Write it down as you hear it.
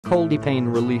Coldee Pain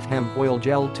Relief Hemp Oil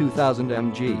Gel 2000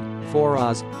 mg, 4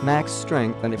 Oz, max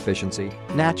strength and efficiency,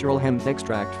 natural hemp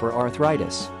extract for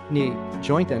arthritis, knee,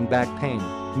 joint and back pain,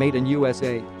 made in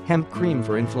USA, hemp cream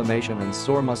for inflammation and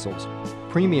sore muscles.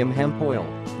 Premium hemp oil,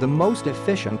 the most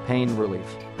efficient pain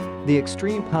relief. The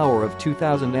extreme power of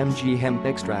 2000 mg hemp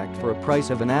extract for a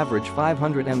price of an average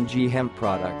 500 mg hemp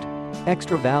product.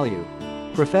 Extra value.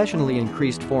 Professionally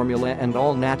increased formula and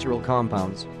all natural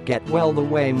compounds, get well the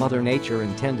way Mother Nature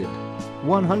intended.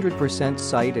 100%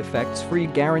 side effects free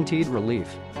guaranteed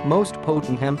relief, most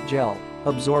potent hemp gel,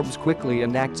 absorbs quickly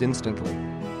and acts instantly.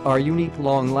 Our unique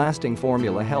long-lasting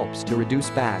formula helps to reduce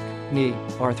back, knee,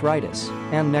 arthritis,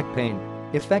 and neck pain,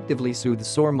 effectively soothes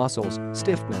sore muscles,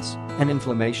 stiffness, and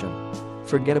inflammation.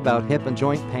 Forget about hip and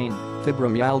joint pain,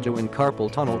 fibromyalgia and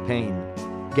carpal tunnel pain.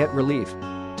 Get relief.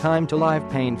 Time to live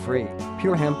pain-free,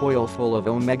 pure hemp oil full of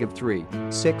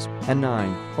omega-3, 6, and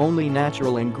 9, only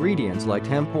natural ingredients like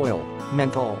hemp oil,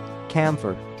 menthol,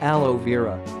 camphor, aloe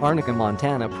vera, Arnica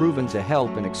Montana proven to help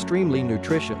and extremely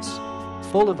nutritious.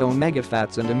 Full of omega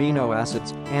fats and amino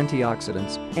acids,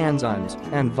 antioxidants, enzymes,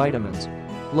 and vitamins.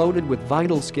 Loaded with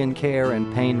vital skin care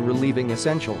and pain-relieving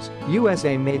essentials,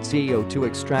 USA-made CO2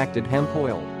 extracted hemp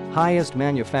oil. Highest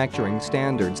manufacturing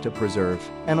standards to preserve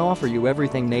and offer you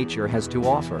everything nature has to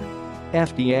offer.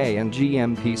 FDA and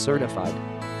GMP certified.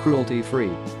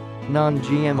 Cruelty-free.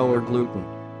 Non-GMO or gluten.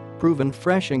 Proven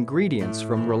fresh ingredients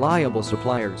from reliable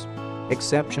suppliers.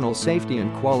 Exceptional safety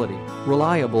and quality.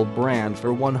 Reliable brand for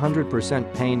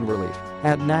 100% pain relief.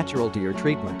 Add natural to your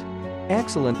treatment.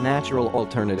 Excellent natural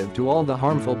alternative to all the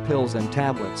harmful pills and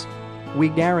tablets. We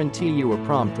guarantee you a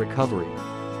prompt recovery.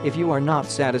 If you are not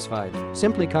satisfied,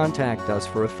 simply contact us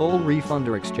for a full refund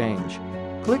or exchange.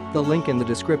 Click the link in the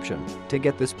description to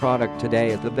get this product today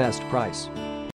at the best price.